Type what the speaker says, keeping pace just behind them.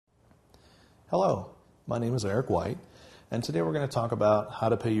Hello, my name is Eric White, and today we're going to talk about how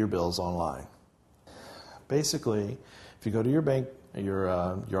to pay your bills online. Basically, if you go to your bank, your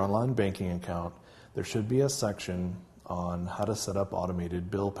online banking account, there should be a section on how to set up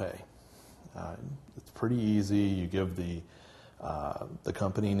automated bill pay. It's pretty easy. You give the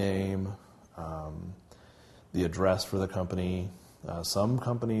company name, the address for the company. Some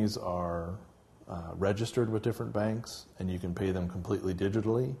companies are registered with different banks, and you can pay them completely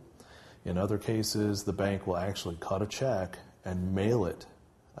digitally. In other cases, the bank will actually cut a check and mail it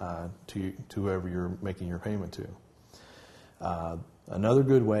to whoever you're making your payment to. Another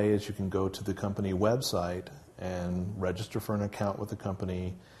good way is you can go to the company website and register for an account with the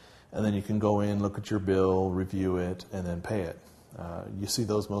company, and then you can go in, look at your bill, review it, and then pay it. You see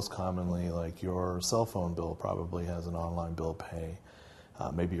those most commonly, like your cell phone bill probably has an online bill pay.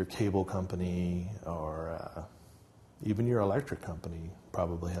 Maybe your cable company or even your electric company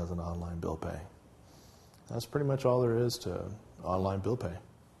probably has an online bill pay. That's pretty much all there is to online bill pay.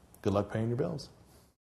 Good luck paying your bills.